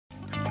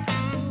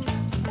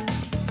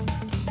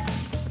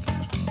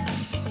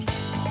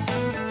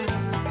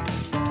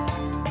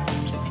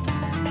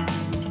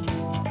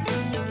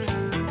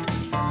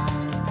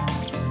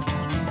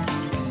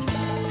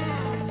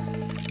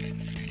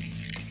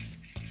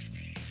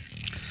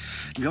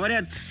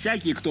Говорят,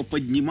 всякий, кто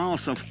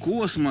поднимался в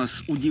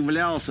космос,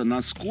 удивлялся,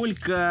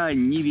 насколько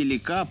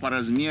невелика по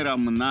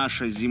размерам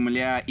наша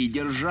Земля. И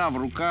держа в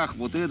руках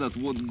вот этот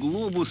вот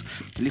глобус,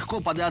 легко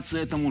поддаться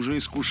этому же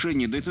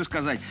искушению. Да и то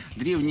сказать,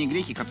 древние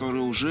греки,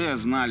 которые уже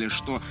знали,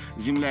 что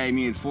Земля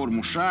имеет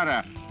форму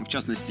шара, в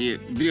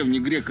частности, древний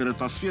грек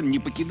Эратосфен, не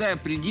покидая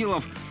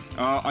пределов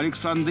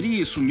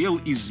Александрии, сумел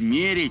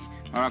измерить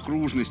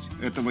окружность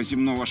этого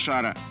земного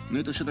шара. Но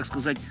это все, так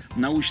сказать,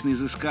 научные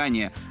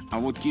изыскания. А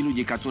вот те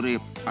люди,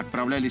 которые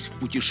отправлялись в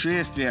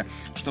путешествие,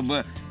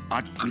 чтобы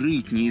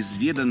открыть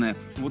неизведанное,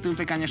 вот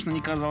им-то, конечно, не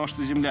казалось,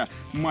 что Земля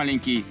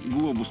маленький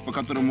глобус, по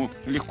которому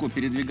легко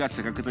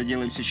передвигаться, как это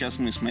делаем сейчас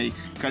мы с моей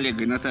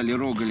коллегой Натальей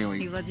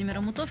Роголевой. И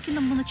Владимиром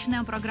Утовкиным. Мы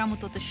начинаем программу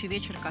 «Тот еще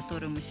вечер»,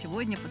 которую мы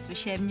сегодня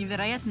посвящаем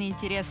невероятно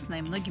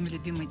интересной, многим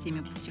любимой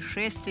теме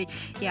путешествий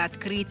и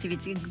открытий.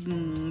 Ведь,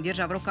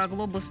 держа в руках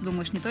глобус,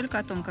 думаешь не только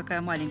о том,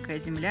 какая маленькая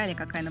Земля или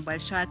какая она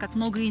большая, а как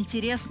много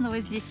интересного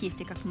здесь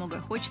есть и как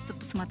много хочется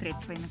посмотреть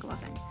своими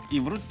глазами.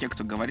 И врут те,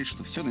 кто говорит,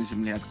 что все на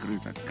Земле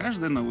открыто.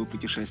 Каждое новое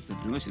путешествие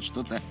приносит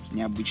что-то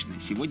необычное.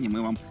 Сегодня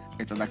мы вам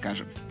это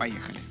докажем.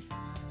 Поехали!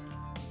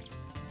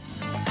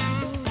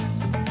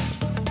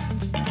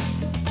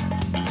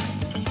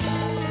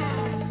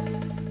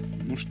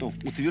 Ну что,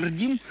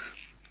 утвердим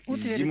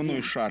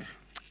земной шар?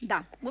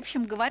 Да, в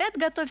общем, говорят,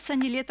 готовься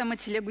не летом, а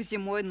телегу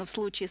зимой, но в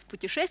случае с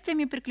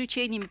путешествиями,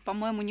 приключениями,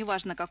 по-моему,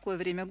 неважно, какое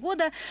время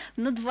года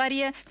на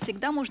дворе,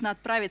 всегда можно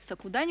отправиться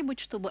куда-нибудь,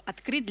 чтобы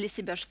открыть для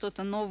себя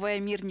что-то новое.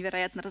 Мир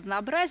невероятно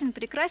разнообразен,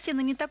 прекрасен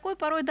и не такой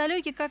порой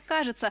далекий, как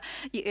кажется.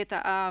 И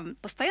это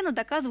постоянно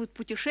доказывают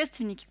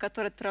путешественники,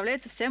 которые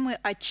отправляются в самыми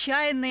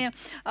отчаянными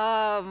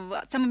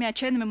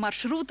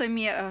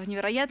маршрутами в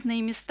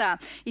невероятные места.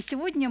 И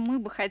сегодня мы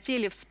бы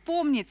хотели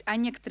вспомнить о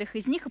некоторых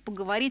из них и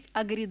поговорить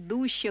о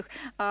грядущих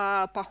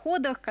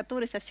походах,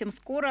 которые совсем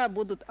скоро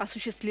будут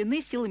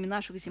осуществлены силами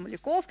наших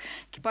земляков,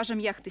 экипажем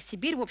яхты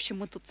 «Сибирь». В общем,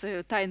 мы тут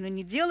тайну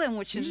не делаем,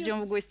 очень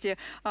ждем в гости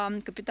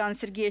капитана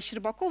Сергея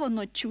Щербакова,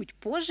 но чуть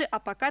позже, а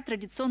пока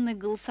традиционное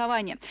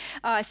голосование.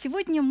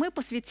 Сегодня мы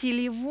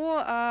посвятили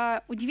его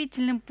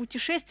удивительным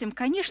путешествиям.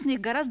 Конечно,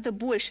 их гораздо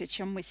больше,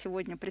 чем мы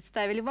сегодня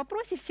представили в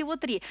вопросе, всего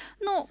 3.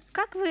 Но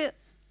как вы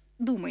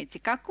думаете,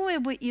 какое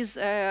бы из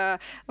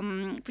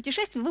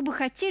путешествий вы бы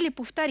хотели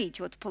повторить,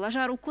 вот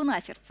положа руку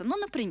на сердце? Ну,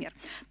 например,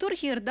 Тур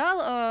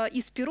Хейердал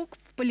из Перу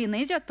в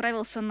Полинезию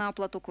отправился на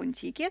плато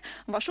Контики,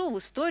 вошел в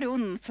историю,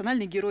 он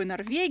национальный герой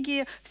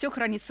Норвегии, все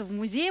хранится в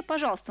музее.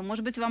 Пожалуйста,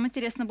 может быть, вам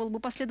интересно было бы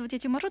последовать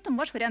этим маршрутам?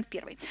 Ваш вариант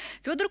первый.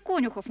 Федор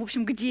Конюхов, в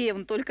общем, где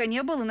он только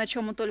не был и на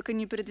чем он только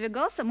не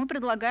передвигался, мы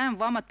предлагаем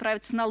вам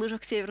отправиться на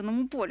лыжах к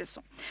Северному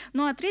полюсу.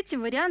 Ну, а третий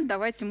вариант,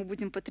 давайте мы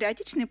будем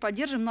патриотичны и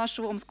поддержим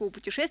нашего омского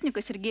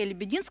путешественника Сергея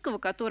Лебединского,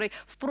 который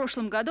в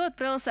прошлом году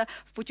отправился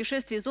в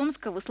путешествие из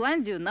Омска в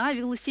Исландию на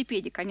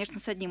велосипеде. Конечно,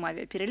 с одним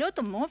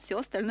авиаперелетом, но все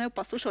остальное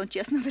по суше он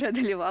честно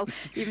преодолевал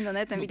именно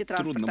на этом виде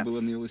транспорта. Трудно было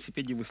на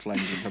велосипеде в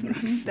Исландию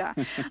добраться.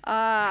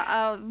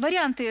 Да.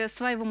 Варианты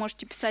свои вы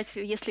можете писать,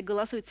 если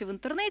голосуете в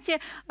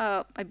интернете.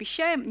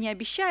 Обещаем, не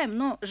обещаем,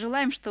 но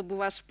желаем, чтобы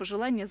ваше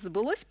пожелание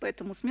сбылось,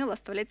 поэтому смело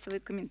оставляйте свои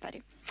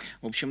комментарии.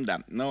 В общем,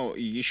 да. Но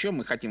еще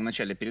мы хотим в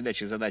начале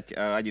передачи задать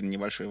один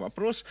небольшой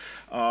вопрос,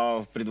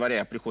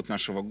 предваряя приход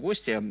нашего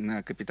гостя,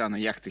 капитана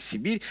яхты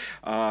 «Сибирь».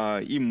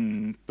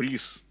 Им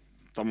приз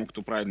тому,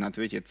 кто правильно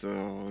ответит,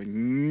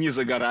 не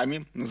за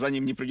горами. За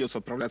ним не придется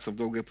отправляться в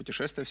долгое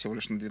путешествие, всего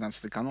лишь на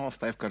 12 канал,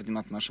 оставив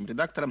координаты нашим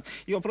редакторам.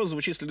 И вопрос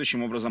звучит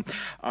следующим образом.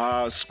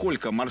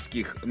 Сколько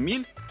морских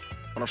миль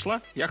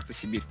прошла яхта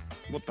 «Сибирь»?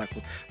 Вот так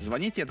вот.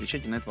 Звоните и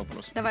отвечайте на этот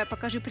вопрос. Давай,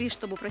 покажи приз,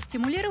 чтобы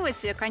простимулировать.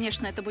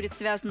 Конечно, это будет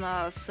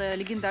связано с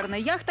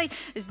легендарной яхтой.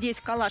 Здесь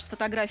коллаж с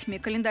фотографиями,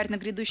 календарь на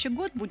грядущий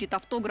год. Будет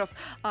автограф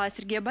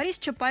Сергея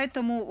Борисовича,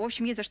 поэтому, в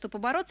общем, есть за что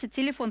побороться.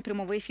 Телефон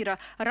прямого эфира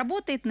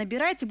работает.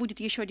 Набирайте, будет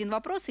еще один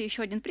вопрос и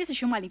еще один приз.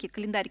 Еще маленькие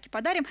календарики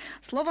подарим.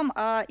 Словом,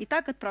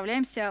 итак,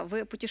 отправляемся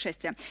в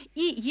путешествие.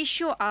 И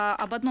еще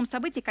об одном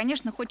событии,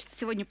 конечно, хочется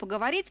сегодня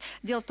поговорить.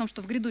 Дело в том,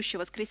 что в грядущее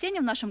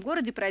воскресенье в нашем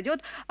городе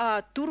пройдет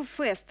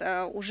Турфест.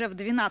 Уже в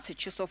 12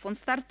 часов он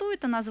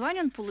стартует, а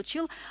название он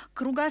получил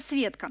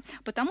 «Кругосветка»,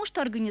 потому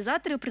что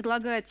организаторы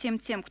предлагают всем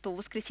тем, кто в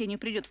воскресенье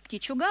придет в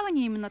Птичью гавань,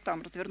 именно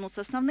там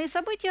развернутся основные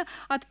события,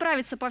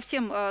 отправиться по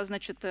всем,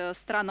 значит,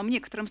 странам,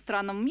 некоторым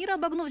странам мира,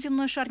 обогнув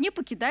земной шар, не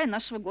покидая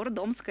нашего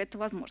города Омска, это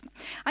возможно.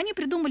 Они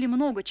придумали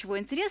много чего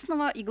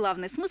интересного, и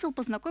главный смысл —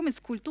 познакомить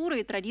с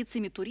культурой и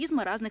традициями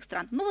туризма разных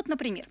стран. Ну вот,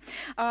 например,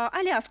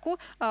 Аляску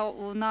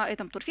на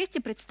этом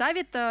турфесте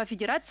представит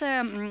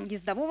Федерация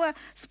ездового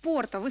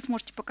спорта. Вы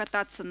сможете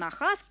покататься на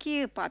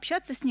хаски,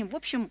 пообщаться с ним. В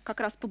общем, как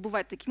раз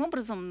побывать таким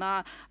образом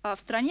в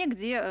стране,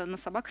 где на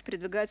собаках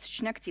передвигаются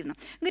очень активно.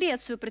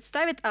 Грецию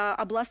представит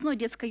областной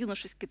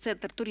детско-юношеский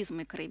центр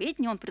туризма и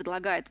краеведения. Он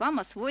предлагает вам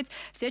освоить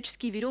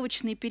всяческие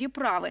веревочные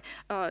переправы.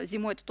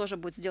 Зимой это тоже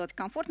будет сделать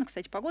комфортно.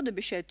 Кстати, погоду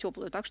обещают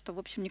теплую, так что, в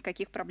общем,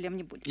 никаких проблем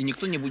не будет. И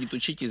никто не будет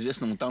учить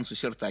известному танцу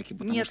сертаки,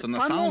 потому что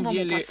на самом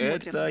деле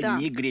это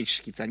не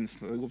греческий танец.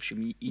 В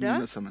общем, и не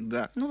на самом...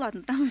 Да. Ну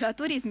ладно, там о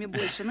туризме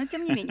больше, но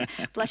тем не менее.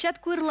 Площадка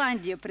Площадку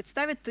Ирландии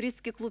представит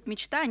туристский клуб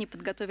 «Мечта». Они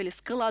подготовили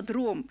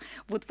скалодром.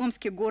 Вот в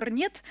Омске гор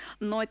нет,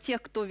 но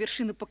тех, кто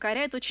вершины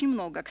покоряет, очень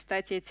много.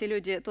 Кстати, эти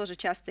люди тоже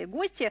частые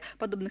гости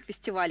подобных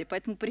фестивалей,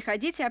 поэтому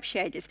приходите,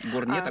 общайтесь.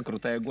 Гор нет, а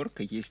крутая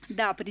горка есть.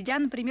 Да, придя,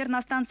 например,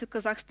 на станцию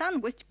 «Казахстан»,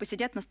 гости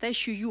посидят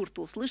настоящую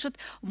юрту, услышат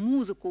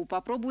музыку,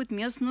 попробуют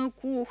местную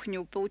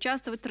кухню,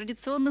 поучаствуют в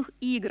традиционных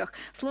играх.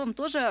 Словом,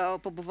 тоже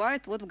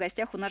побывают вот в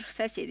гостях у наших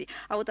соседей.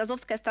 А вот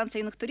Азовская станция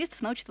юных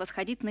туристов научит вас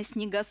ходить на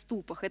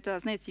снегоступах. Это,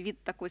 знаете, вид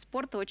такой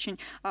спорта очень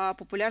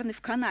популярный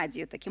в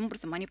Канаде. Таким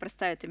образом, они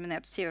представят именно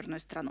эту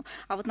северную страну.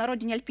 А вот на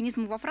родине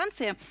альпинизма во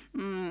Франции,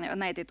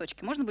 на этой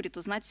точке, можно будет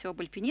узнать все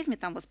об альпинизме,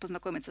 там вас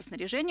познакомиться с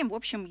снаряжением. В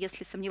общем,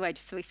 если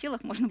сомневаетесь в своих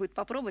силах, можно будет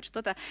попробовать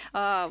что-то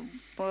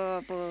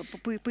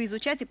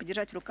поизучать и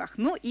подержать в руках.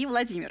 Ну и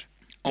Владимир.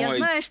 Я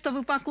знаю, что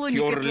вы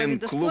поклонник этого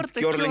вида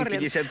спорта. Кёрлинг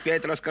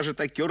 55 расскажет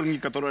о кёрлинге,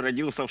 который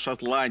родился в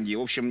Шотландии.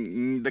 В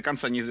общем, до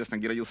конца неизвестно,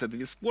 где родился этот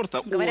вид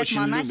спорта. Говорят,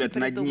 очень любят придумали.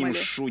 над ним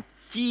шутить.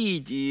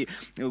 И,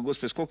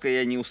 господи, сколько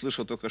я не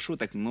услышал только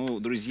шуток. Но,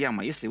 друзья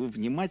мои, если вы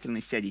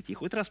внимательно сядете и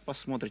хоть раз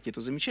посмотрите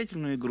эту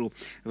замечательную игру,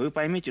 вы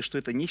поймете, что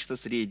это нечто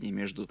среднее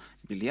между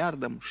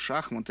бильярдом,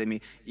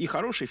 шахматами и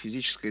хорошей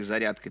физической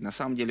зарядкой. На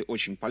самом деле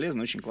очень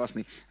полезный, очень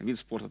классный вид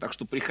спорта. Так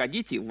что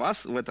приходите,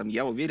 вас в этом,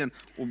 я уверен,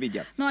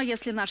 убедят. Ну а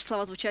если наши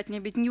слова звучат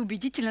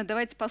неубедительно,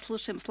 давайте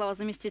послушаем слова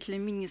заместителя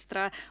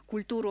министра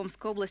культуры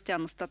Омской области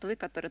Анны Статовой,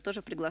 которая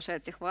тоже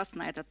приглашает всех вас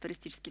на этот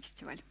туристический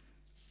фестиваль.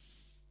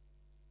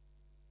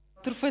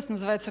 Турфест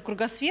называется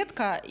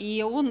 «Кругосветка»,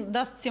 и он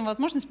даст всем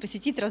возможность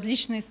посетить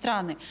различные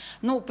страны.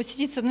 Но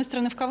посетить, с одной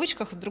стороны, в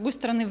кавычках, с другой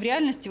стороны, в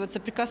реальности, вот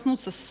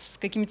соприкоснуться с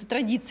какими-то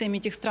традициями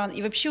этих стран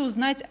и вообще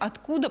узнать,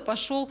 откуда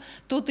пошел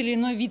тот или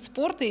иной вид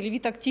спорта или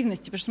вид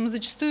активности. Потому что мы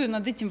зачастую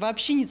над этим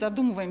вообще не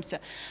задумываемся.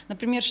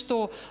 Например,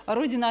 что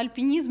родина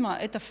альпинизма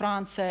 – это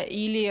Франция,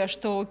 или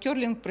что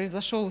кёрлинг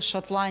произошел из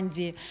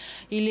Шотландии,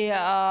 или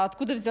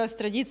откуда взялась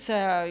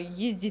традиция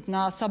ездить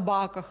на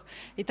собаках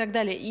и так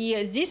далее.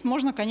 И здесь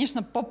можно,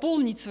 конечно, пополнить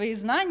свои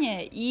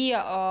знания и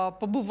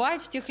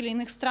побывать в тех или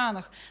иных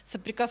странах,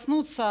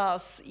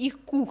 соприкоснуться с их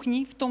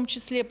кухней в том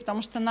числе,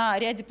 потому что на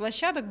ряде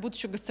площадок будут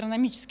еще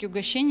гастрономические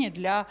угощения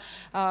для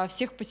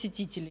всех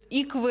посетителей.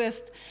 И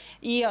квест,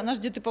 и нас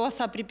ждет и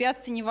полоса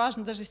препятствий,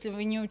 неважно, даже если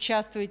вы не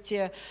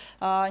участвуете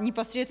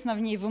непосредственно в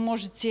ней, вы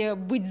можете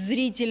быть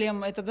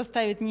зрителем, это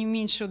доставит не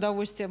меньше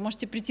удовольствия,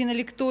 можете прийти на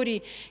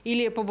лекторий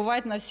или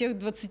побывать на всех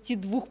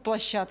 22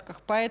 площадках.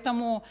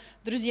 Поэтому,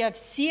 друзья,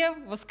 все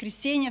в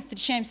воскресенье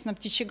встречаемся на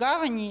Птичьей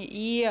гавани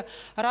и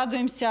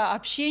радуемся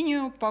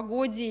общению,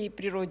 погоде и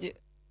природе.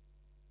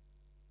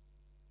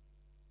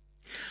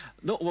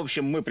 Ну, в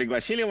общем, мы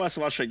пригласили вас,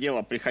 ваше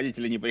дело, приходить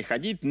или не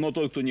приходить, но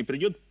тот, кто не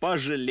придет,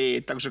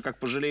 пожалеет. Так же, как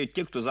пожалеют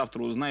те, кто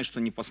завтра узнает, что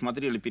не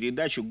посмотрели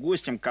передачу,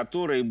 гостем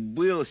которой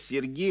был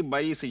Сергей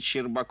Борисович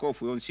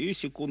Щербаков, и он сию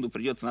секунду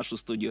придет в нашу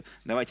студию.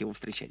 Давайте его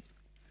встречать.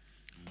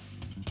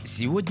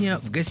 Сегодня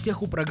в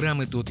гостях у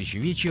программы «Тот еще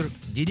вечер»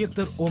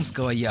 директор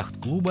Омского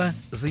яхт-клуба,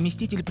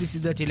 заместитель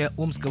председателя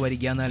Омского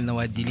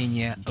регионального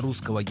отделения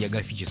Русского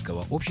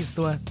географического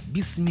общества,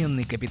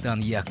 бессменный капитан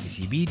яхты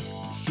 «Сибирь»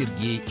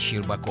 Сергей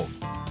Щербаков.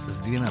 С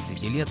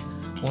 12 лет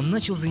он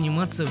начал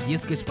заниматься в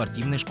детской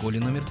спортивной школе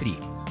номер 3.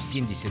 В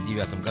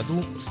 1979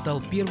 году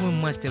стал первым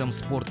мастером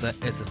спорта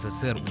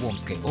СССР в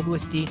Омской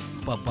области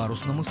по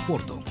парусному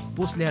спорту.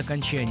 После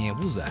окончания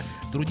вуза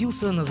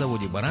трудился на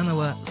заводе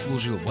Баранова,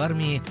 служил в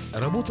армии,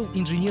 работал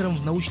инженером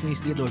в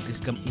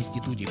научно-исследовательском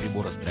институте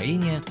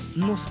приборостроения,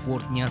 но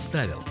спорт не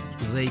оставил.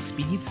 За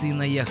экспедиции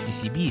на яхте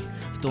 «Сибирь»,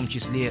 в том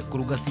числе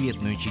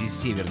кругосветную через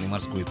Северный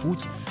морской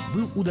путь,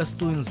 был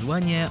удостоен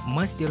звания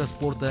мастера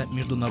спорта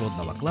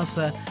международного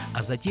класса,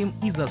 а затем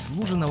и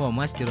заслуженного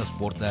мастера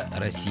спорта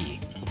России.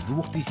 В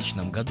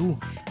 2000 году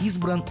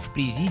избран в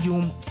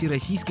Президиум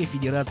Всероссийской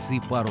Федерации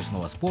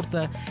парусного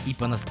спорта и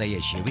по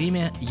настоящее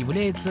время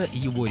является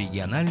его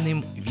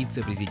региональным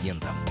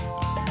вице-президентом.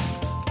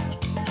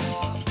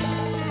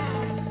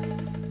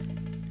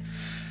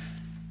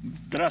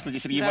 Здравствуйте,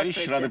 Сергей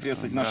Борисович, рада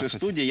приветствовать в нашей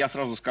студии. Я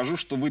сразу скажу,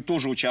 что вы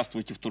тоже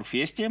участвуете в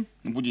турфесте,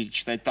 будете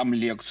читать там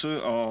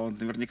лекцию.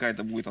 Наверняка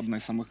это будет одна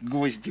из самых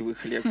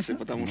гвоздевых лекций,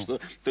 потому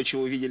что то,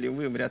 чего видели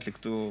вы, вряд ли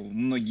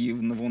многие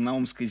на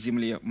Омской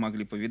земле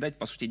могли повидать.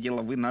 По сути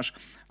дела, вы наш,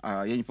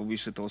 я не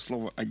побоюсь этого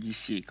слова,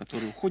 Одиссей,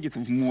 который уходит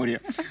в море,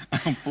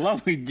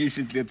 плавает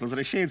 10 лет,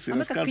 возвращается и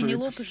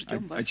рассказывает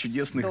о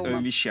чудесных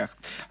вещах.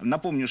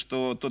 Напомню,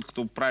 что тот,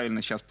 кто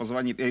правильно сейчас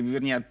позвонит,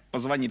 вернее,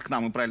 позвонит к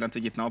нам и правильно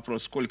ответит на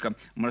вопрос, сколько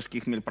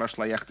морских миль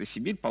прошла яхта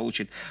 «Сибирь»,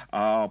 получит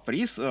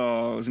приз,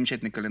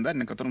 замечательный календарь,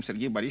 на котором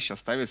Сергей Борисович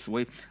оставит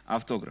свой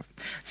автограф.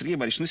 Сергей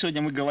Борисович,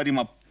 сегодня мы говорим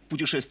о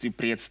путешествии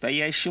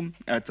предстоящем,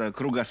 это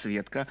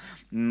кругосветка.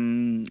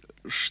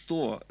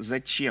 Что,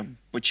 зачем,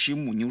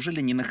 почему? Неужели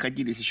не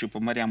находились еще по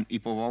морям и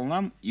по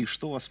волнам? И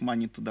что вас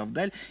манит туда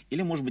вдаль?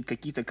 Или, может быть,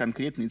 какие-то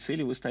конкретные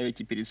цели вы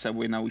ставите перед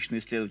собой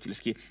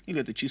научно-исследовательские?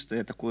 Или это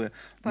чистое такое...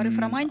 Порыв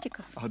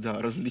романтиков?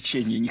 Да,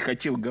 развлечение. Не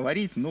хотел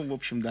говорить, но, в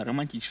общем, да,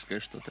 романтическое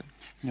что-то.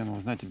 Не, ну,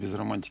 вы знаете, без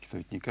романтики-то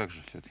ведь никак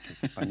же, все-таки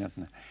это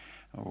понятно.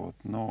 Вот.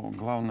 Но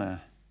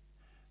главное,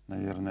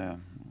 наверное,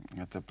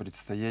 это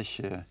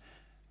предстоящая,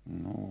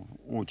 ну,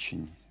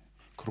 очень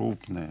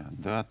крупная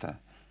дата.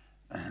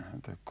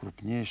 Это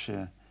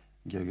крупнейшее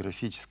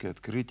географическое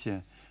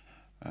открытие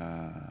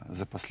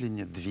за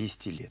последние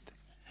 200 лет.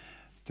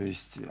 То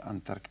есть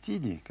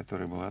Антарктиде,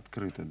 которая была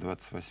открыта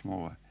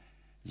 28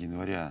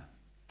 января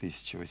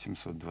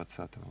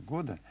 1820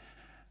 года,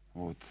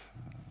 вот,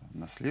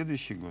 на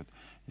следующий год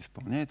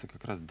исполняется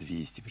как раз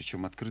 200,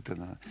 причем открыто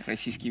на...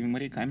 Российскими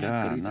моряками.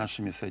 Да, открыто.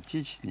 нашими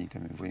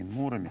соотечественниками,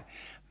 военморами,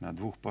 на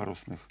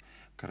двухпарусных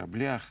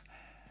кораблях.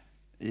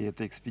 И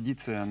эта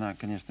экспедиция, она,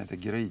 конечно, это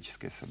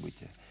героическое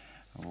событие.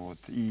 Вот.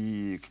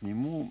 И к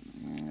нему,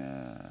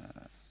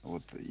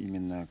 вот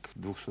именно к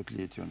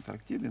 200-летию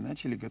Антарктиды,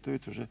 начали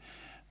готовить уже,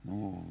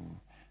 ну,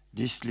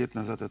 10 лет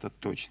назад, это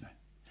точно.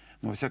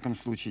 Но, во всяком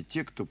случае,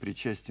 те, кто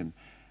причастен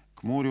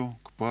к морю,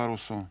 к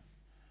парусу,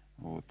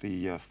 вот, и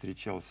я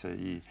встречался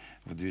и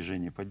в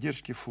движении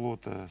поддержки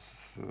флота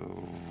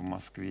в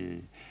Москве,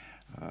 и,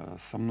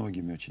 со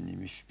многими очень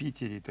ими в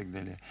Питере и так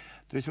далее.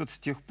 То есть вот с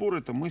тех пор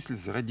эта мысль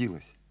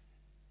зародилась.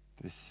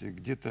 То есть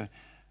где-то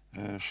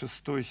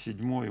 6-й,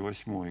 7-й,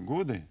 8-й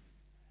годы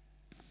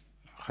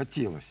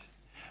хотелось,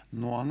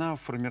 но она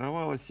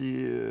формировалась,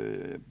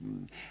 и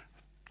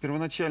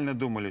первоначально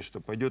думали,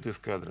 что пойдет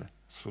эскадра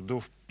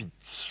судов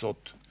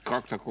 500.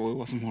 Как такое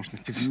возможно?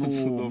 500 ну,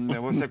 судов?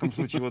 Во всяком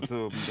случае, вот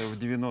в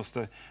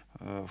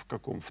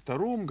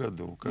 92-м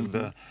году,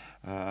 когда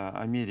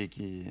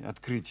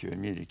открытию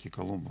Америки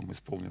Колумбом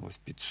исполнилось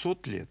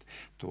 500 лет,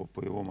 то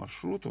по его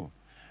маршруту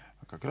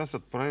как раз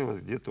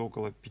отправилось где-то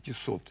около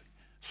 500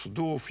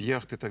 судов,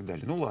 яхт и так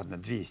далее. Ну ладно,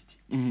 200.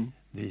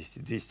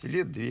 200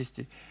 лет,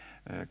 200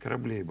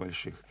 кораблей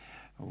больших.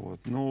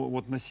 Вот. Но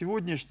вот на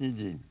сегодняшний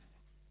день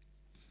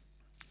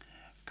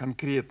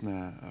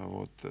конкретно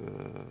вот,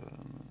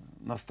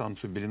 на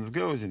станцию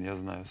Беллинсгаузен, я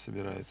знаю,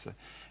 собираются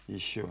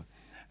еще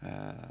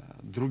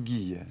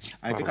другие.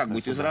 А это как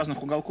будет? Из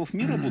разных уголков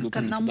мира будут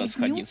они туда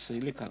сходиться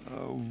или как?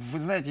 Вы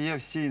знаете, я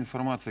всей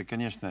информацией,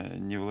 конечно,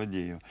 не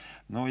владею.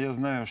 Но я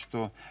знаю,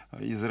 что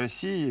из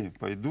России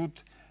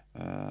пойдут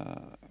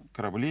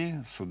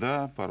корабли,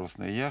 суда,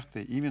 парусные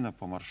яхты именно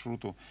по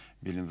маршруту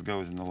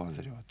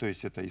Беллинсгаузена-Лазарева. То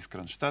есть это из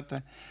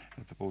Кронштадта,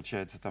 это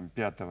получается там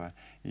 5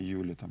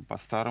 июля там, по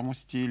старому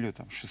стилю,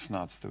 там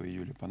 16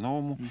 июля по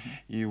новому.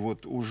 И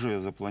вот уже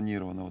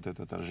запланировано вот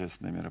это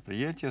торжественное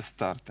мероприятие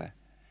старта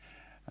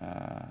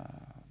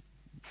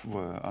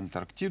в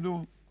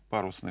Антарктиду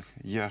парусных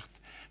яхт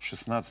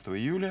 16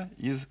 июля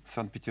из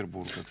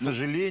Санкт-Петербурга. К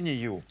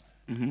сожалению,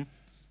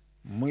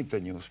 мы-то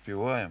не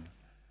успеваем.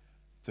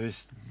 То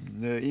есть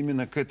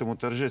именно к этому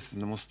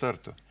торжественному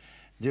старту.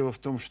 Дело в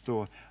том,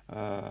 что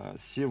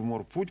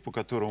Севморпуть, по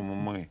которому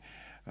мы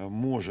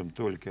можем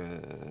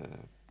только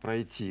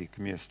пройти к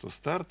месту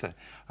старта,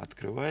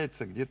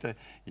 открывается где-то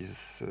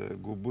из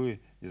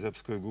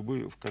Обской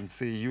губы в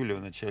конце июля,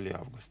 в начале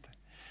августа.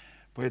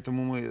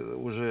 Поэтому мы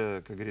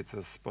уже, как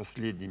говорится, с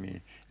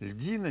последними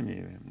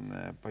льдинами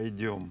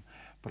пройдем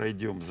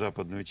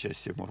западную часть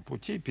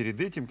Севморпути.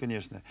 Перед этим,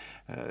 конечно,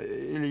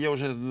 или я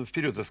уже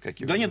вперед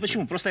заскакиваю? Да нет,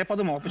 почему? Просто я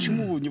подумал, а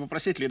почему не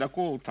попросить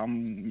ледокол,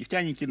 там,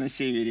 нефтяники на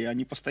севере,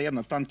 они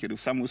постоянно танкеры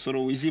в самые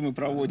суровые зимы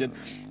проводят.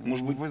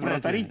 Может быть,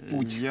 протарить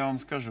путь? Я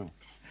вам скажу.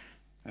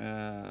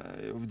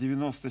 В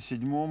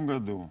 97-м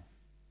году,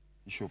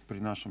 еще при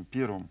нашем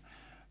первом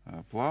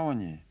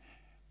плавании,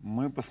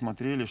 мы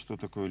посмотрели, что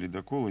такое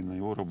ледокол и на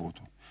его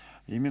работу.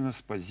 Именно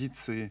с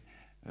позиции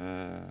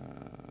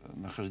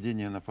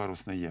нахождения на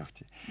парусной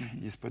яхте.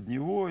 Из-под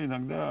него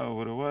иногда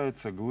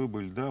вырываются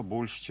глыбы льда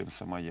больше, чем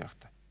сама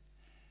яхта.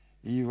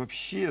 И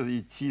вообще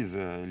идти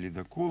за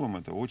ледоколом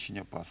это очень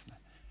опасно.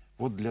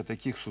 Вот для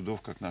таких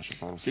судов, как наши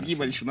парусные. Сергей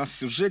Борисович, у нас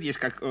сюжет есть,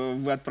 как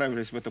вы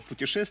отправились в это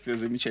путешествие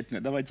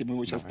замечательное. Давайте мы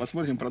его сейчас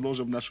посмотрим,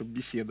 продолжим нашу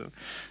беседу.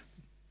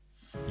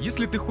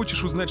 Если ты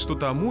хочешь узнать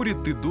что-то о море,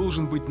 ты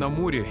должен быть на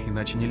море,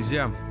 иначе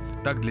нельзя.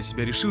 Так для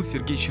себя решил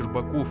Сергей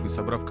Щербаков и,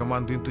 собрав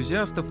команду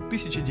энтузиастов, в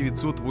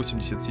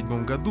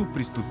 1987 году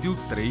приступил к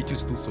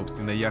строительству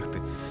собственной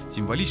яхты.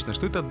 Символично,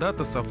 что эта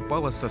дата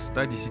совпала со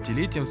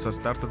 110-летием со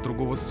старта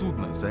другого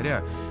судна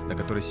 «Заря», на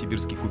которой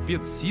сибирский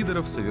купец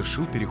Сидоров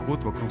совершил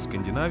переход вокруг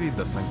Скандинавии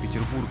до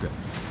Санкт-Петербурга.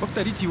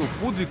 Повторить его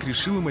подвиг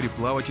решил и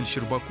мореплаватель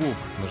Щербаков,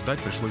 но ждать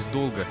пришлось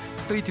долго.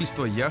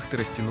 Строительство яхты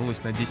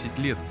растянулось на 10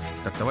 лет.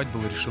 Стартовать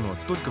было решено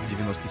только в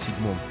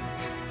 97-м.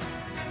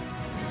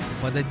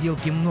 В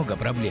подотделке много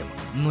проблем,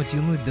 но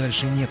тянуть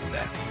дальше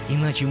некуда,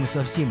 иначе мы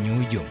совсем не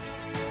уйдем.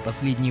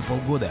 Последние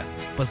полгода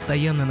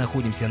постоянно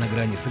находимся на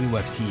грани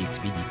срыва всей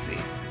экспедиции.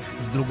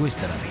 С другой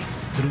стороны,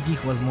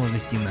 других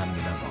возможностей нам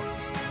не дано.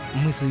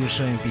 Мы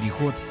совершаем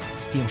переход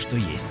с тем, что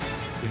есть.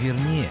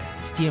 Вернее,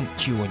 с тем,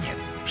 чего нет.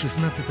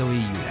 16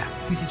 июля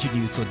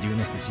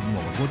 1997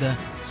 года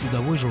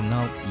судовой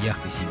журнал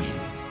 «Яхты Сибирь».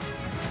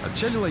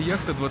 Отчалила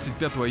яхта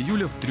 25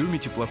 июля в трюме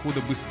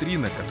теплохода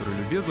 «Быстрина», который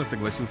любезно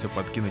согласился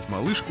подкинуть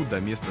малышку до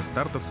места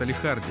старта в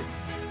Салехарде.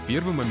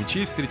 Первым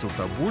Амичей встретил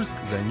Тобольск,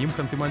 за ним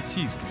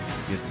Ханты-Мансийск.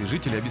 Местные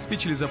жители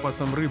обеспечили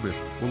запасом рыбы.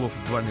 Улов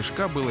в 2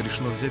 мешка было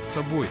решено взять с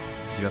собой.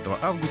 9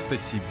 августа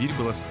Сибирь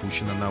была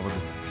спущена на воду.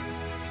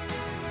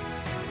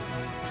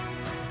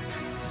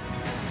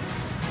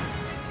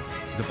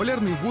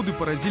 Заполярные воды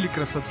поразили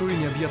красотой и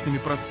необъятными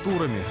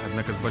просторами,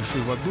 однако с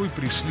большой водой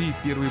пришли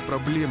первые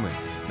проблемы.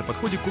 На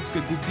подходе к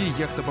Обской губе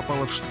яхта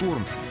попала в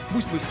шторм.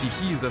 Буйство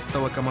стихии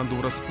застало команду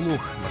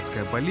врасплох.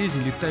 Морская болезнь,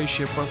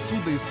 летающая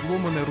посуда и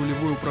сломанное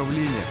рулевое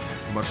управление.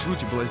 В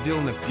маршруте была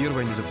сделана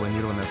первая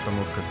незапланированная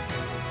остановка.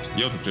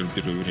 Я, например,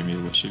 первое время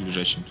вообще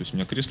лежачим. То есть у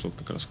меня кресло вот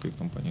как раз в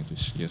кают-компании, то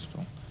есть я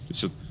спал. То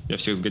есть вот я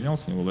всех сгонял,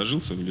 с него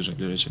ложился в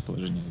лежачее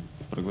положение,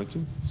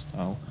 проглотил,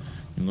 встал.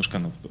 Немножко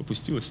она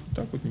опустилась,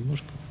 так вот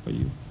немножко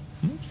поел.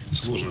 Ну,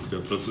 сложная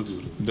такая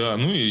процедура. Да,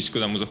 ну и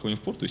когда мы заходим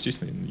в порт, то,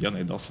 естественно, я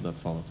наедался до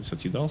отвала, то есть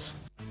отъедался.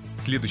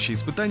 Следующее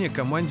испытание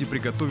команде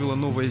приготовила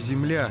новая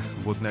земля.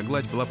 Водная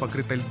гладь была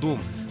покрыта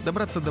льдом.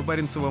 Добраться до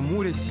Баренцева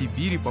моря с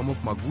Сибири помог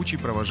могучий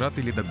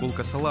провожатый ледокол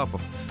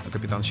Косолапов. А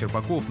капитан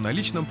Щербаков на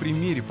личном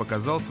примере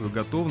показал свою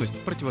готовность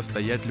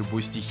противостоять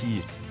любой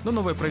стихии. Но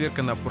новая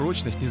проверка на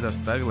прочность не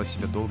заставила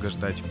себя долго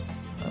ждать.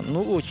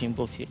 Ну, очень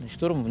был сильный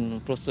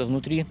шторм, просто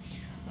внутри,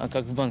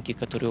 как в банке,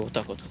 которые вот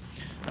так вот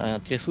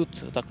трясут,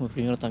 так мы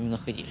примерно там и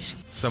находились.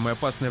 Самое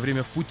опасное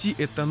время в пути –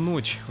 это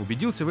ночь.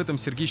 Убедился в этом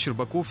Сергей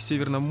Щербаков в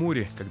Северном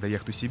море, когда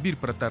яхту «Сибирь»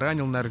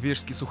 протаранил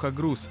норвежский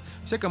сухогруз.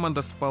 Вся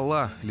команда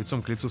спала.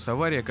 Лицом к лицу с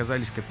аварией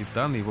оказались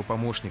капитан и его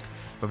помощник.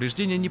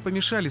 Повреждения не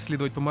помешали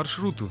следовать по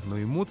маршруту,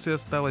 но эмоций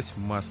осталась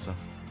масса.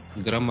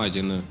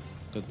 Громадина,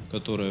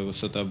 которая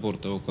высота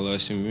борта около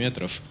 8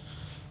 метров,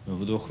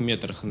 в 2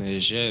 метрах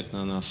наезжает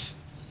на нас.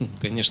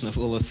 Конечно,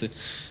 волосы,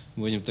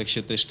 будем так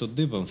считать, что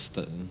дыбом.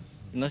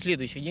 На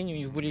следующий день у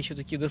них были еще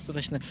такие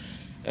достаточно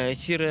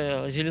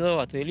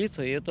серо-зеленоватые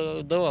лица, и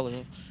это давало,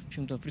 в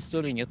общем-то,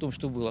 представление о том,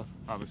 что было.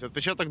 То есть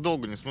отпечаток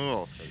долго не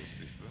смывался, да?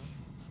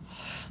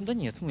 Да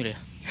нет, смыли.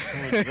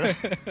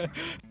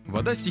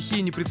 Вода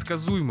стихия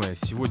непредсказуемая.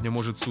 Сегодня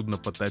может судно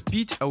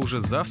потопить, а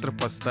уже завтра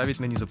поставить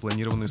на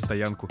незапланированную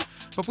стоянку.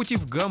 По пути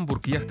в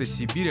Гамбург яхта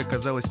 «Сибирь»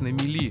 оказалась на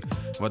мели.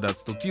 Вода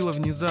отступила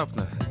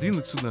внезапно.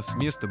 Сдвинуть судно с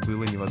места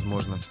было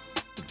невозможно.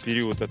 В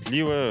период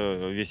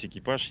отлива весь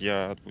экипаж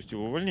я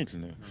отпустил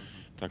увольнительную.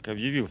 Так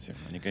объявился.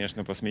 Они,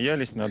 конечно,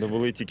 посмеялись. Надо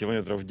было идти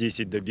километров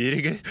 10 до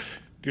берега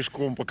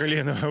пешком по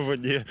колено в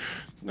воде.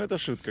 Но это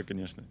шутка,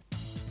 конечно.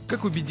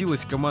 Как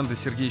убедилась команда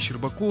Сергея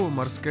Щербакова,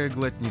 морская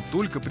гладь не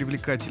только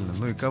привлекательна,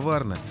 но и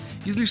коварна.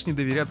 Излишне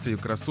доверяться ее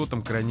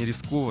красотам крайне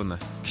рискованно.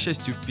 К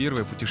счастью,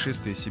 первое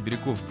путешествие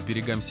сибиряков к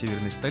берегам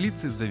северной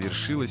столицы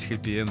завершилось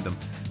хэппи-эндом.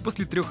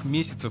 После 3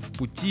 месяцев в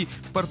пути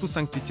в порту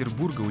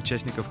Санкт-Петербурга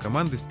участников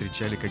команды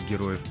встречали как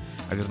героев.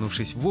 А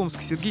вернувшись в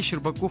Омск, Сергей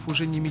Щербаков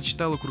уже не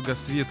мечтал о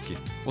кругосветке.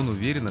 Он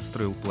уверенно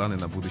строил планы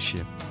на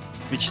будущее.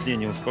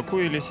 Впечатления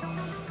успокоились,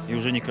 и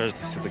уже не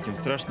кажется все таким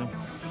страшным.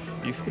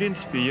 И, в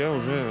принципе, я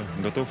уже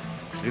готов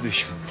к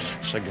следующим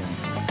шагам.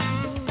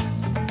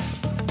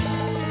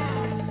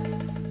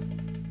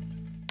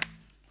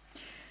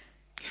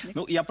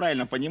 Ну, я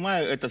правильно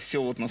понимаю, это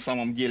все вот на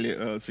самом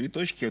деле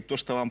цветочки. То,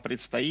 что вам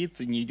предстоит,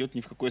 не идет ни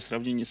в какое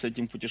сравнение с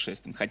этим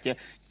путешествием. Хотя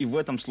и в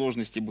этом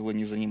сложности было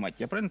не занимать.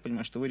 Я правильно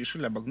понимаю, что вы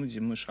решили обогнуть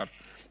земной шар?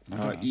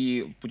 Да.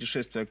 И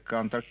путешествие к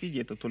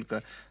Антарктиде – это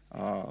только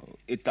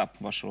этап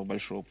вашего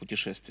большого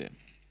путешествия.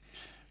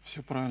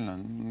 Все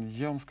правильно.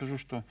 Я вам скажу,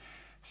 что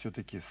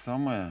все-таки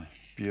самое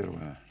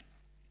первое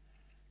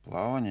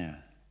плавание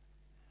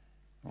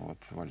вот,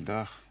 во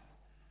льдах,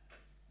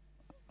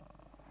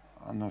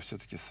 оно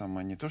все-таки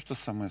самое, не то что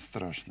самое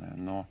страшное,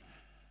 но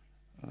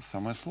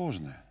самое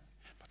сложное.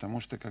 Потому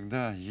что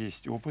когда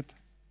есть опыт,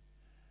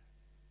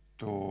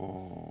 то,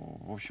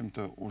 в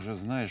общем-то, уже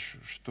знаешь,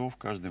 что в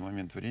каждый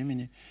момент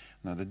времени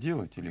надо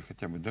делать, или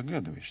хотя бы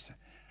догадываешься.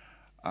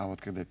 А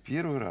вот когда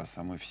первый раз,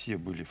 а мы все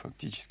были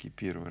фактически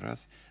первый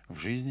раз в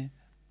жизни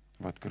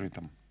в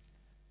открытом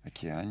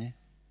океане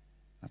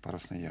на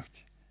парусной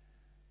яхте,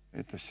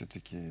 это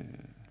все-таки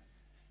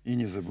и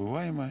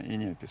незабываемо, и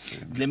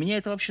неописуемо. Для меня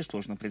это вообще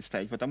сложно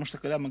представить, потому что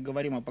когда мы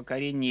говорим о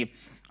покорении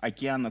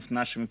океанов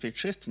нашими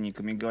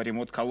предшественниками, говорим,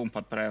 вот Колумб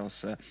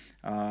отправился,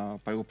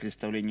 по его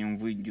представлениям,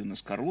 в Индию на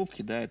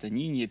скорлупке, да, это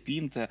Нинья,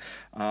 Пинта,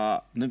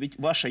 но ведь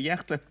ваша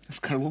яхта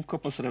скорлупка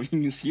по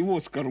сравнению с его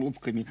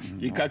скорлупками.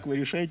 И как вы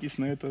решаетесь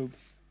на это?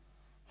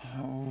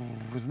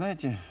 Вы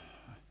знаете,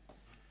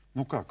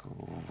 ну как,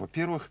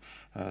 во-первых,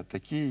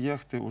 такие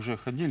яхты уже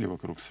ходили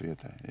вокруг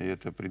света, и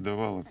это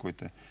придавало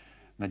какой-то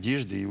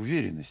надежды и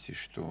уверенности,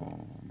 что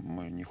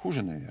мы не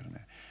хуже,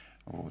 наверное.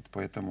 Вот,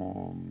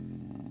 поэтому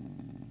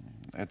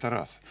это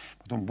раз.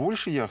 Потом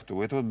больше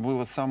яхту, это вот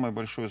было самое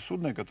большое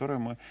судно,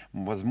 которое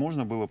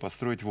возможно было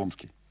построить в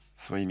Омске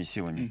своими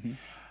силами.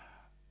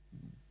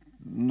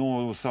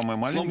 Но самое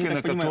маленькое,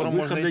 на котором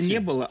можно идти. Выхода не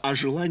было, а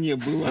желание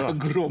было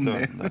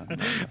огромное.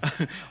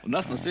 У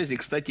нас на связи,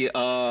 кстати,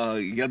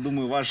 я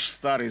думаю, ваш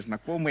старый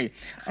знакомый.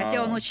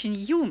 Хотя он очень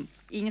юн.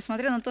 И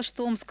несмотря на то,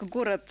 что Омск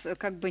город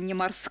как бы не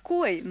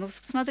морской, но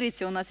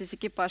посмотрите, у нас есть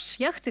экипаж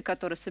яхты,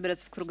 который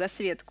собирается в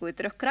кругосветку, и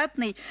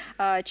 3-кратный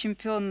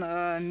чемпион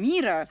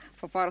мира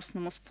по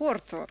парусному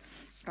спорту.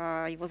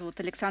 Его зовут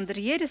Александр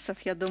Ересов.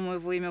 Я думаю,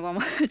 его имя вам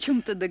о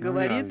чем-то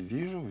договорит. Ну,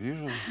 я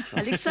вижу.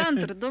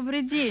 Александр,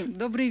 добрый день,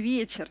 добрый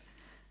вечер.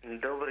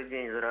 Добрый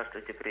день,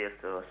 здравствуйте,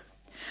 приветствую вас.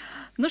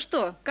 Ну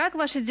что, как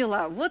ваши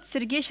дела? Вот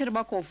Сергей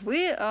Щербаков,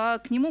 вы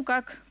к нему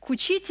как к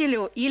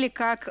учителю или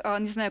как,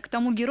 не знаю, к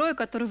тому герою,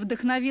 который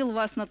вдохновил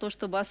вас на то,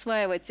 чтобы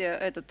осваивать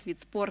этот вид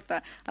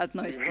спорта,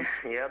 относитесь?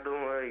 Я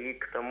думаю, и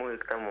к тому, и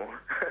к тому.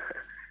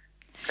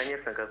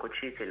 Конечно, как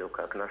учителю,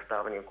 как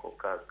наставнику,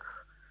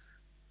 как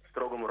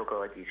строгому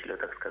руководителю,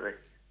 так сказать.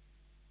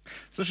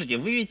 Слушайте,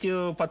 вы ведь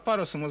под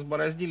парусом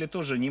избороздили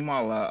тоже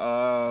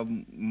немало.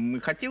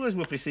 Хотелось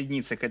бы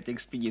присоединиться к этой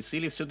экспедиции,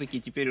 или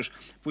все-таки теперь уж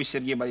пусть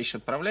Сергей Борисович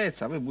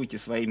отправляется, а вы будете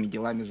своими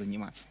делами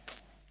заниматься?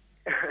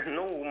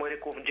 Ну, у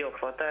моряков дел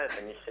хватает,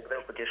 они всегда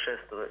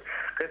путешествуют.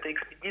 К этой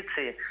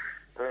экспедиции,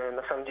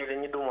 на самом деле,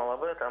 не думал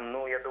об этом,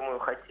 но я думаю,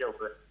 хотел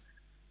бы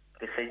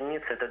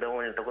присоединиться. Это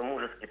довольно такой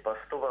мужеский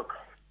поступок,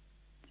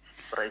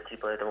 пройти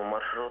по этому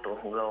маршруту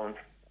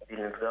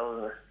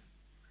Гаун-Вильнюс-Гаузен.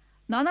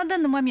 Ну а на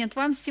данный момент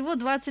вам всего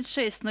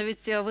 26, но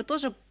ведь вы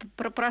тоже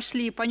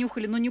прошли,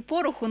 понюхали, ну не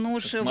пороху, но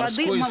уж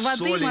воды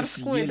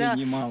морской, да,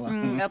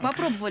 немало.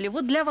 Попробовали.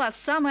 Вот для вас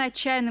самый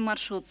отчаянный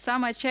маршрут,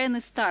 самый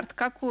отчаянный старт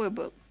какой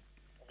был?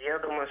 Я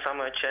думаю,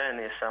 самый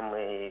отчаянный,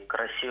 самый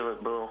красивый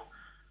был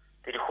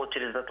переход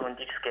через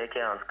Атлантический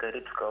океан с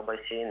Карибского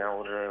бассейна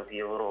уже в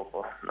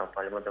Европу, на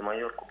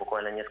Пальма-де-Майорку,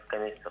 буквально несколько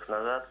месяцев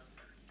назад,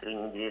 3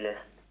 недели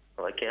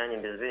в океане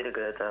без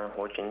берега. Это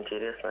очень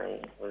интересно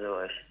и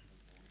вызывающе.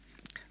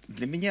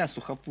 Для меня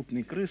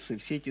сухопутные крысы,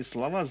 все эти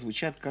слова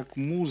звучат как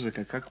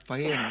музыка, как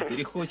поэма.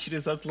 Переход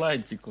через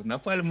Атлантику, на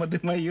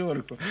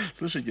Пальма-де-Майорку.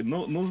 Слушайте,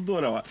 ну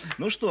здорово.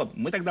 Ну что,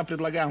 мы тогда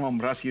предлагаем вам,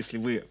 раз если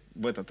вы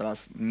в этот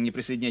раз не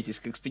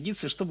присоединяетесь к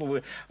экспедиции, чтобы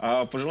вы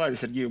пожелали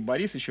Сергею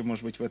Борисовичу,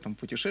 может быть, в этом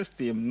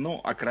путешествии,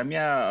 ну,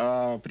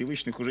 окромя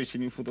привычных уже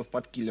 7 футов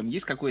под килем,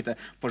 есть какое-то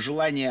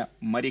пожелание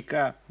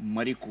моряка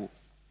моряку?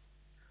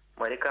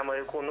 Моряка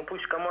моряку, ну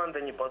пусть команда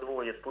не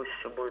подводит, пусть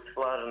все будет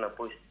слажено,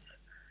 пусть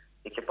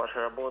экипаж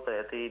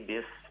работает и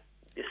без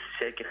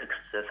всяких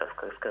эксцессов,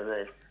 как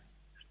сказать,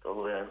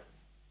 чтобы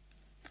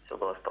все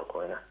было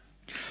спокойно.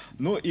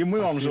 Ну и мы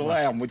вам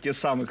желаем вот те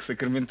самых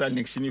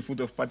сакраментальных 7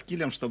 футов под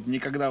килем, чтобы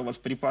никогда у вас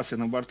припасы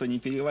на борту не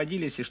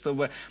переводились, и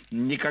чтобы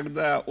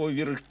никогда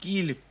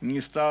оверкиль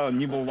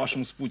не был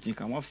вашим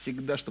спутником, а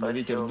всегда, чтобы Спасибо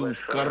ветер дул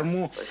большое. в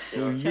корму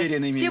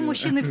уверенными. Все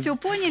мужчины все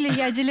поняли,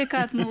 я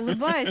деликатно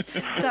улыбаюсь.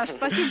 Саш,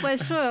 спасибо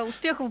большое,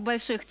 успехов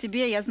больших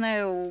тебе. Я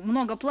знаю,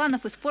 много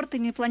планов, и спорт ты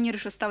не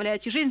планируешь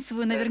оставлять, и жизнь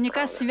свою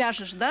наверняка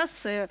свяжешь, да,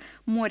 с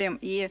морем.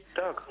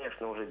 Да,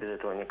 конечно, уже без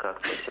этого никак.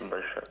 Спасибо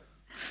большое.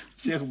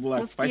 Всех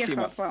благ,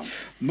 Успехов спасибо. вам.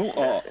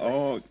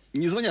 Ну,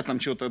 не звонят нам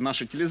что-то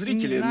наши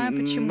телезрители. Не знаю,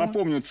 почему.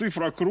 Напомню,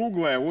 цифра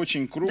круглая,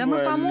 очень круглая. Да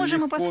мы поможем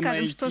и легко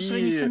подскажем, найти. что ж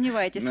вы не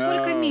сомневаетесь.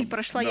 Сколько миль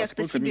прошла да,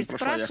 яхта сколько миль «Сибирь»?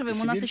 прошла яхта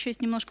Спрашиваем. У нас «Сибирь»? еще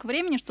есть немножко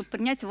времени, чтобы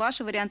принять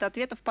ваши варианты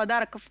ответов.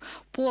 Подарков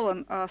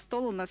полон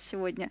стол у нас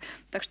сегодня.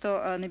 Так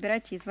что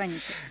набирайте и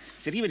звоните.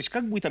 Сергей Валерьевич,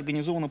 как будет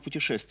организовано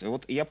путешествие?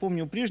 Вот я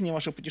помню, прежнее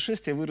ваше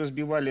путешествие вы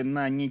разбивали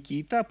на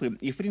некие этапы,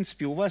 и, в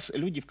принципе, у вас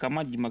люди в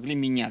команде могли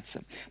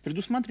меняться.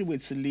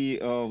 Предусматривается ли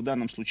в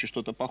данном случае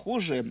что-то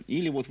похожее,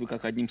 или вот вы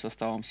как одним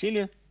составом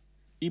сели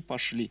и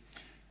пошли?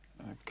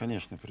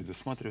 Конечно,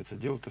 предусматривается.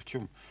 Дело-то в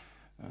чем,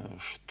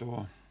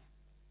 что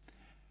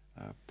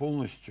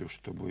полностью,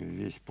 чтобы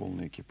весь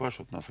полный экипаж,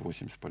 вот у нас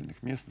 8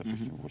 спальных мест,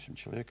 допустим, 8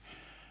 человек,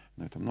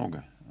 но это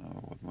много.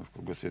 Вот мы в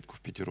кругосветку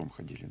впятером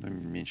ходили, но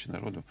меньше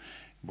народу,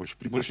 больше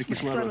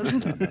кислорода.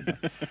 Да.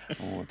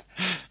 Вот.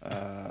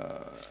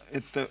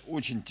 Это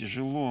очень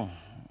тяжело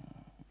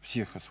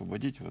всех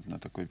освободить вот на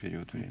такой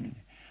период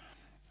времени.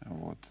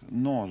 Вот.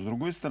 Но, с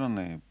другой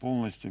стороны,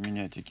 полностью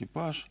менять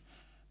экипаж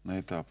на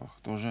этапах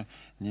тоже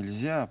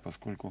нельзя,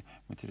 поскольку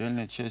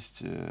материальная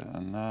часть,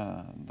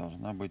 она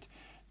должна быть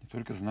не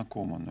только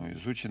знакома, но и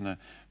изучена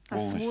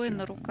полностью.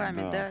 Освоена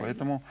руками, да.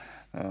 Поэтому,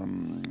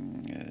 в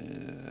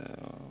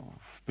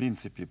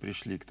принципе,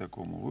 пришли к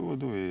такому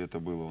выводу, и это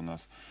было у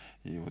нас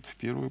и вот в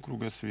первую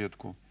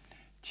кругосветку.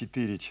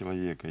 4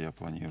 человека я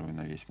планирую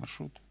на весь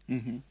маршрут.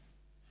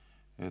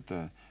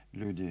 Это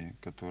люди,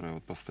 которые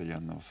вот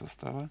постоянного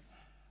состава.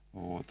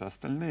 Вот. А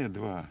остальные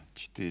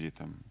 2-4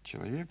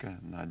 человека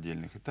на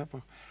отдельных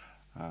этапах.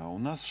 У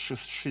нас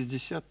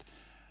 60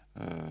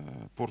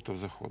 портов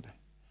захода.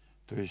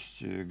 То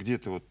есть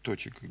где-то вот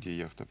точек, где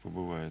яхта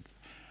побывает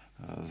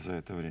за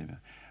это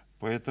время.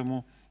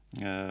 Поэтому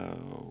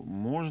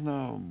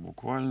можно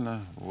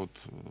буквально вот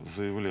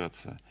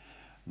заявляться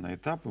на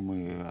этапы.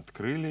 Мы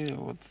открыли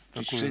вот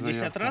такую 60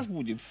 заявку. раз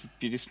будет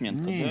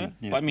пересменка, Нет,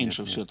 да?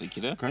 Поменьше все-таки,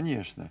 да?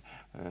 Конечно.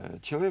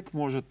 Человек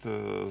может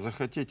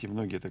захотеть, и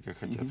многие так и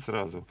хотят,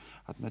 сразу,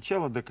 от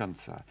начала до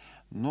конца.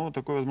 Но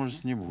такой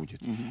возможности не будет.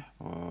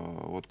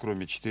 Вот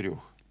кроме 4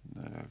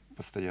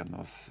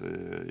 постоянного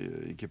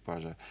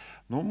экипажа.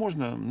 Но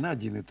можно на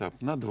 1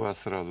 этап, на 2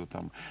 сразу.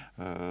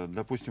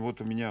 Допустим, вот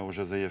у меня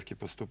уже заявки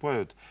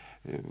поступают,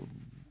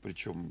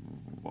 причем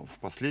в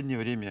последнее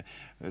время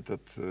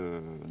этот,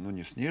 ну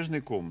не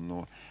снежный ком,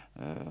 но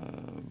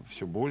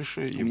все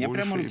больше и больше. У меня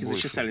прямо руки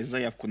больше. зачесались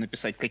заявку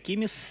написать.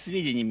 Какими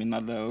сведениями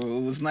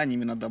надо,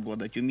 знаниями надо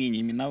обладать,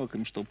 умениями,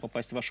 навыками, чтобы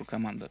попасть в вашу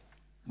команду?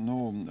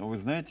 Ну, вы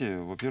знаете,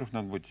 во-первых,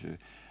 надо быть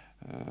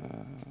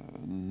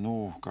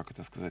ну, как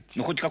это сказать?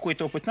 Ну, хоть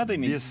какой-то опыт надо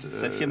иметь,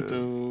 совсем-то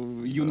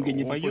юнгой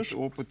не пойдешь?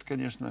 Опыт,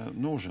 конечно,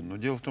 нужен, но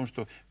дело в том,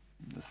 что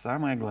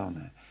самое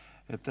главное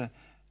 – это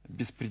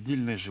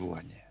беспредельное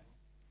желание,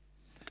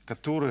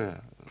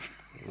 которое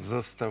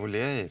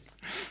заставляет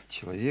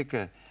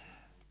человека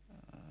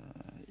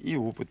и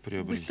опыт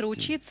приобрести. Быстро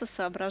учиться,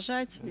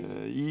 соображать.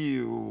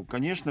 И,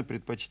 конечно,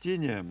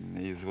 предпочтение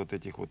из вот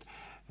этих вот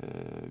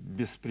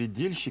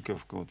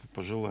беспредельщиков,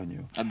 по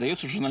желанию.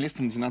 Отдается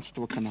журналистам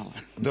 12 канала.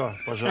 Да,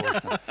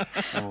 пожалуйста.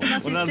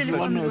 У нас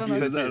звонок.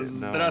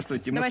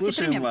 Здравствуйте, мы Давайте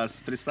слушаем примем.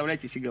 вас.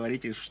 Представляйтесь и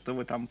говорите, что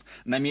вы там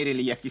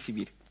намерили яхте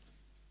 «Сибирь».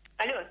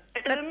 Алло,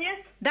 это вы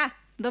мне? Да,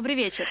 добрый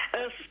вечер.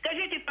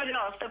 Скажите,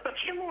 пожалуйста,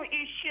 почему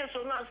исчез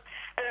у нас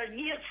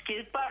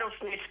детский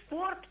парусный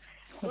спорт,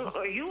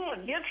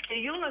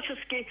 детский,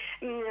 юношеский,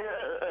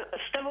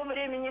 с того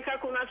времени,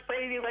 как у нас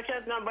появилась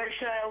одна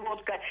большая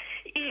лодка,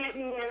 и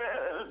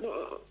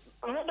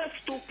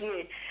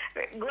доступный.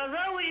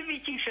 Глаза у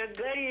ребятишек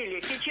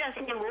горели. Сейчас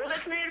не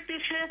лодок на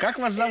Иртыше. Как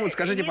вас зовут,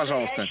 скажите, ни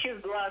пожалуйста?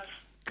 горящих глаз.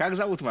 Как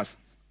зовут вас?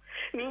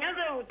 Меня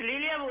зовут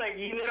Лилия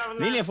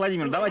Владимировна. Лилия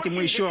Владимировна, давайте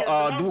мы еще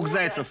 2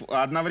 зайцев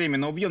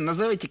одновременно убьем.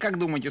 Назовите, как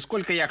думаете,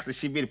 сколько яхта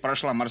 «Сибирь»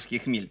 прошла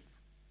морских миль?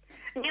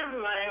 Не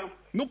знаю.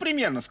 Ну,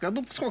 примерно,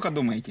 сколько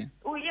думаете?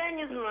 Я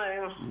не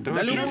знаю.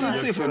 Да любую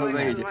цифру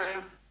назовите.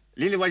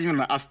 Лилия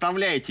Владимировна,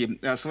 оставляйте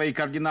свои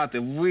координаты.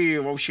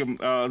 Вы, в общем,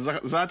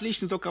 за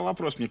отличный только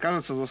вопрос, мне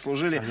кажется,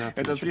 заслужили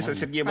этот приз от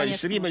Сергея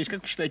Борисовича. Сергей Борисович,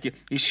 как вы считаете,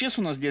 исчез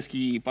у нас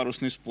детский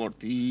парусный спорт?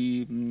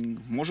 И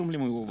можем ли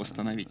мы его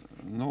восстановить?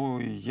 Ну,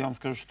 я вам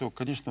скажу, что,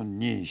 конечно, он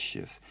не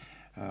исчез.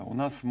 У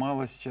нас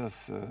мало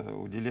сейчас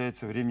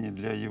уделяется времени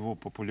для его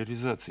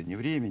популяризации. Не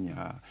времени,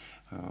 а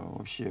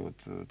вообще, вот,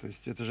 то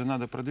есть это же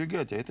надо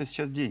продвигать, а это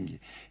сейчас деньги.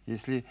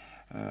 Если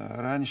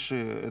раньше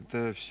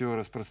это все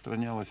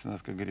распространялось у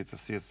нас, как говорится,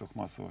 в средствах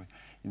массовой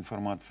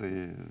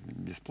информации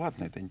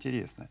бесплатно, это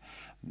интересно.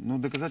 Но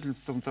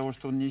доказательством того,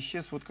 что он не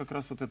исчез, вот как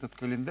раз вот этот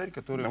календарь,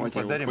 который мы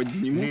подарим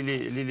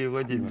Лилии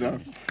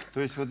Владимировне. Да.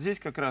 То есть вот здесь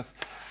как раз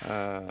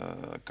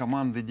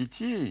команды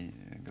детей,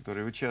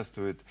 которые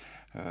участвуют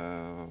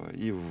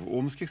и в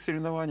омских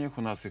соревнованиях,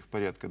 у нас их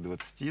порядка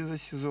 20 за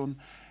сезон,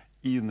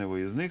 и на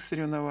выездных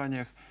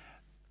соревнованиях.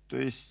 То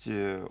есть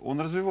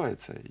он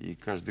развивается, и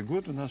каждый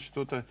год у нас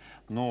что-то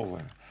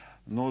новое.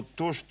 Но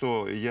то,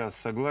 что я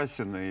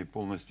согласен и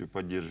полностью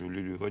поддерживаю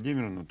Лилию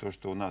Владимировну, то,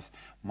 что у нас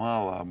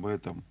мало об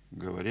этом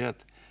говорят,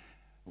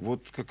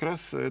 вот как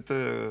раз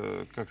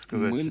это, как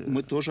сказать...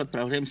 Мы тоже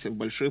отправляемся в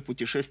большое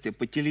путешествие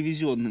по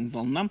телевизионным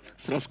волнам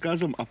с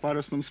рассказом о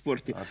парусном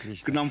спорте.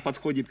 Отлично. К нам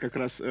подходит как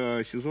раз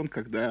сезон,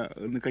 когда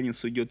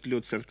наконец уйдет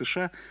лед с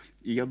Иртыша,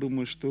 и я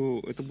думаю,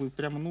 что это будет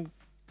прямо,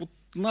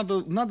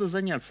 надо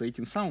заняться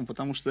этим самым,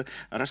 потому что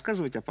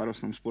рассказывать о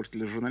парусном спорте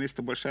для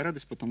журналиста большая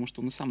радость, потому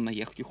что он и сам на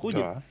яхте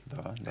ходит.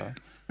 Да.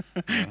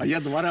 А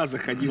я 2 раза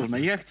ходил на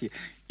яхте,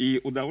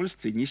 и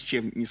удовольствие ни с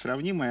чем не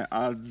сравнимое.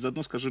 А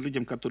заодно скажу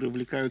людям, которые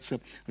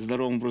увлекаются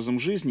здоровым образом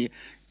жизни,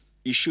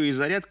 еще и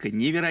зарядка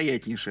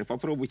невероятнейшая.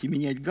 Попробуйте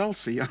менять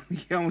галсы, я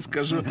вам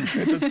скажу,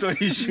 это то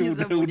еще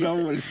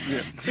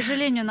удовольствие. К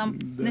сожалению, нам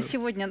на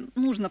сегодня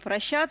нужно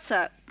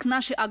прощаться. К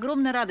нашей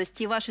огромной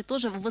радости и вашей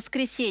тоже в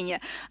воскресенье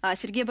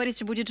Сергей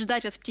Борисович будет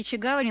ждать вас в Птичьей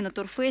гавани на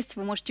Турфесте.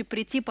 Вы можете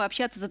прийти,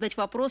 пообщаться, задать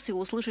вопросы и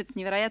услышать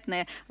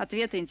невероятные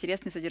ответы,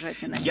 интересные,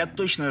 содержательные. Я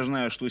точно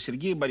знаю, что у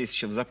Сергея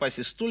Борисовича в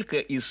запасе столько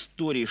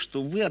историй,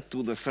 что вы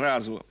оттуда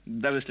сразу,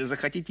 даже если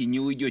захотите, не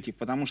уйдете,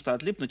 потому что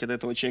отлипнуть от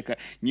этого человека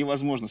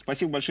невозможно.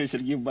 Спасибо большое,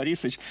 Сергей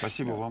Борисович.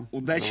 Спасибо вам.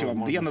 Удачи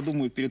вам. Да, я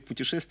надумаю, перед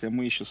путешествием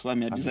мы еще с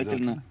вами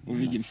обязательно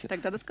увидимся.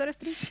 Тогда до скорой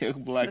встречи. Всех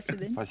благ. До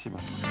свидания. Спасибо.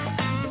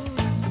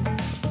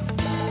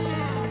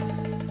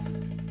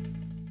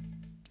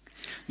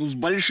 Ну, с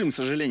большим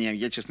сожалением,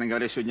 я, честно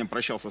говоря, сегодня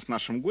прощался с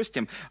нашим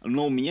гостем,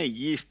 но у меня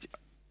есть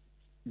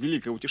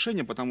великое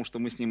утешение, потому что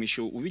мы с ним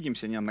еще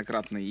увидимся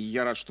неоднократно, и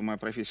я рад, что моя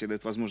профессия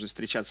дает возможность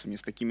встречаться мне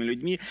с такими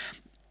людьми,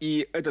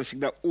 и это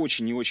всегда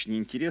очень и очень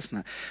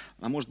интересно,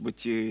 а может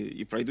быть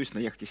и пройдусь на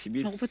яхте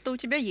 «Сибирь». Опыт-то у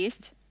тебя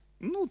есть.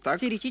 Ну,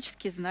 так.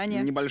 Теоретические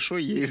знания.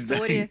 Небольшой есть,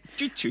 истории. Да.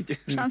 Чуть-чуть.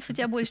 Шанс у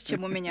тебя больше,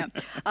 чем у меня.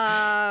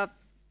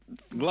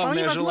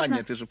 Главное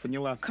желание, ты же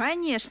поняла.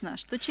 Конечно,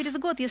 что через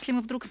год, если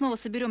мы вдруг снова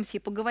соберемся и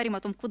поговорим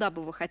о том, куда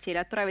бы вы хотели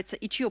отправиться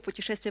и чье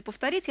путешествие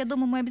повторить, я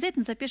думаю, мы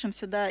обязательно запишем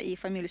сюда и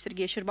фамилию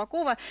Сергея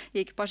Щербакова,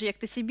 и экипаж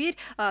яхты «Сибирь»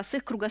 с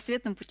их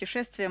кругосветным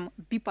путешествием,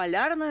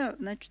 биполярную,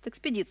 значит,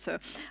 экспедицию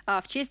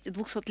в честь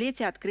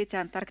 200-летия открытия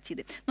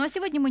Антарктиды. Ну а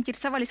сегодня мы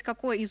интересовались,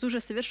 какое из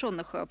уже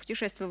совершенных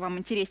путешествий вам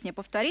интереснее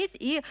повторить,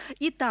 и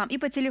там, и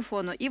по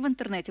телефону, и в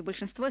интернете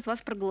большинство из вас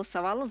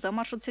проголосовало за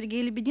маршрут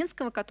Сергея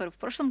Лебединского, который в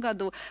прошлом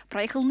году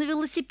проехал на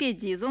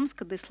велосипеде из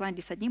Омска до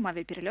Исландии с одним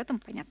авиаперелетом,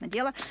 понятное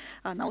дело,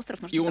 на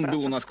остров нужно И он добраться.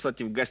 был у нас,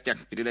 кстати, в гостях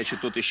в передаче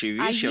 «Тот еще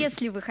вечер». А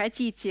если вы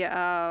хотите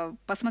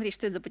посмотреть,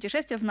 что это за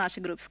путешествие, в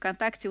нашей группе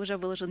ВКонтакте уже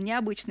выложен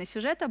необычный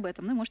сюжет об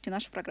этом, ну, можете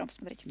нашу программу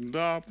посмотреть.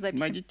 Да, Записи.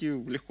 найдите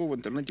легко в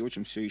интернете,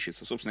 очень все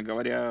ищется. Собственно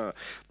говоря,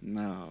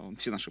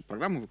 все наши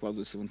программы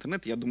выкладываются в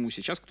интернет. Я думаю,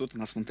 сейчас кто-то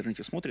нас в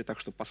интернете смотрит, так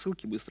что по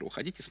ссылке быстро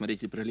уходите,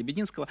 смотрите про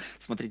Лебединского,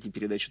 смотрите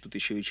передачу «Тут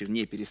еще вечер»,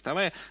 не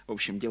переставая. В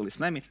общем, делай с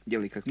нами,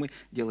 делай как мы,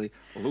 делай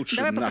лучше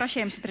Давай нас.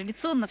 попрощаемся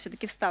традиционно,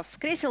 все-таки встав с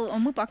кресел.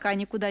 Мы пока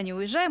никуда не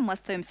уезжаем, мы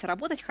остаемся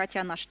работать,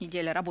 хотя наша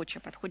неделя рабочая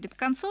подходит к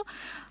концу.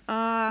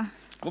 В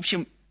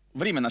общем,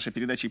 время нашей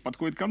передачи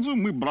подходит к концу.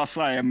 Мы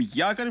бросаем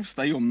якорь,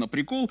 встаем на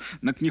прикол,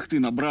 на кнехты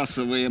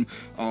набрасываем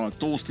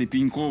толстые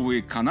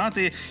пеньковые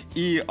канаты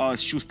и с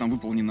чувством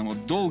выполненного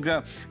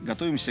долга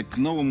готовимся к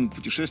новому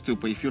путешествию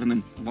по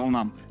эфирным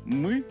волнам.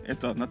 Мы,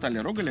 это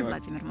Наталья Роголева,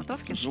 Владимир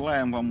Мутовкин.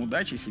 Желаем вам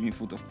удачи, 7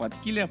 футов под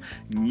килем.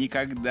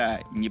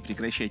 Никогда не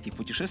прекращайте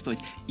путешествовать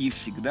и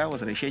всегда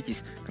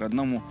возвращайтесь к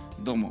родному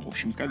дому. В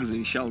общем, как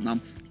завещал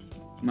нам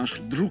наш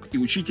друг и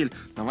учитель,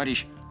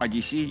 товарищ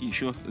Одиссей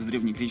еще с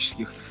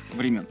древнегреческих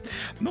времен.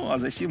 Ну, а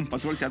за сим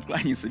позвольте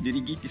откланяться.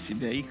 Берегите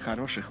себя и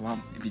хороших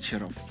вам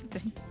вечеров. До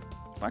свидания.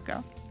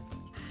 Пока.